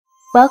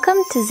Welcome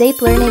to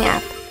Zape Learning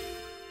App.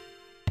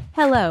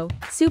 Hello,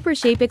 Super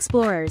Shape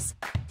Explorers.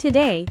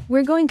 Today,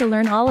 we're going to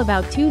learn all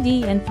about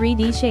 2D and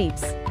 3D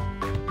shapes.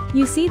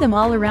 You see them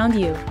all around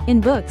you, in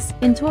books,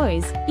 in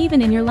toys,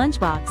 even in your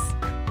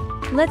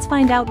lunchbox. Let's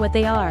find out what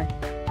they are.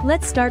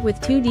 Let's start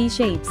with 2D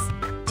shapes.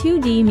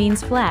 2D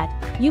means flat,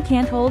 you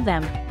can't hold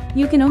them.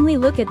 You can only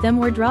look at them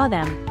or draw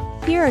them.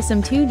 Here are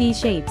some 2D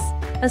shapes.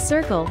 A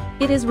circle,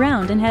 it is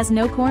round and has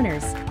no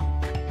corners.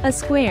 A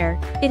square,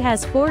 it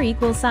has 4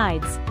 equal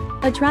sides.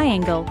 A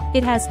triangle,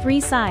 it has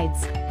 3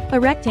 sides. A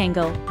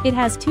rectangle, it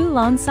has 2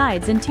 long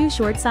sides and 2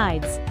 short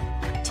sides.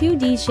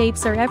 2D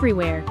shapes are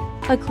everywhere.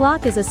 A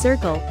clock is a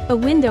circle, a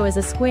window is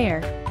a square,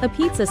 a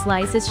pizza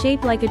slice is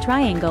shaped like a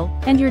triangle,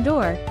 and your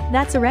door,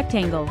 that's a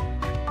rectangle.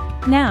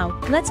 Now,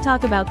 let's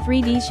talk about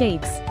 3D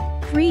shapes.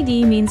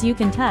 3D means you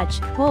can touch,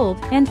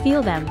 hold, and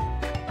feel them.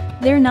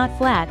 They're not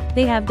flat,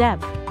 they have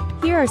depth.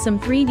 Here are some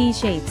 3D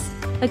shapes.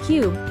 A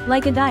cube,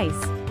 like a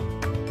dice.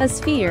 A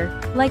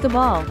sphere, like a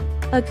ball.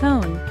 A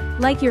cone,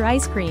 like your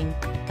ice cream.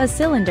 A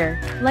cylinder,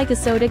 like a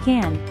soda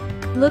can.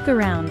 Look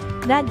around,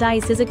 that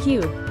dice is a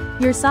cube.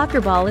 Your soccer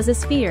ball is a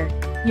sphere.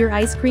 Your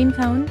ice cream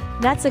cone,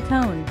 that's a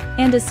cone.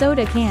 And a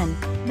soda can,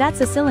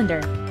 that's a cylinder.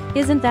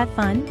 Isn't that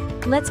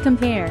fun? Let's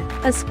compare.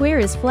 A square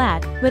is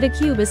flat, but a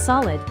cube is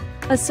solid.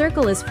 A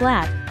circle is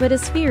flat, but a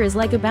sphere is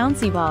like a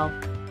bouncy ball.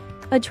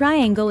 A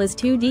triangle is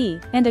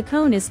 2D, and a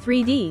cone is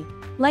 3D,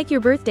 like your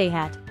birthday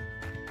hat.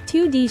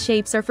 2D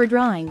shapes are for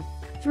drawing.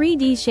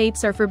 3D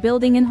shapes are for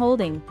building and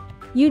holding.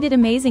 You did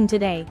amazing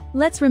today.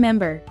 Let's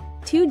remember.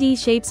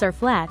 2D shapes are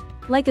flat,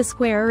 like a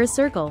square or a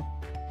circle.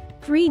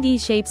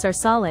 3D shapes are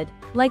solid,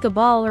 like a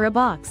ball or a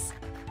box.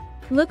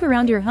 Look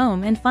around your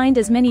home and find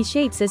as many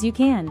shapes as you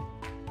can.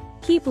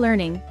 Keep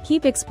learning,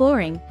 keep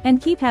exploring,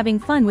 and keep having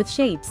fun with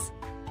shapes.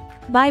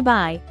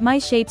 Bye-bye, my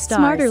shape stars.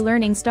 Smarter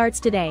learning starts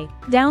today.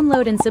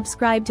 Download and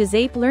subscribe to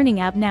Zape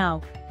Learning App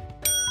now.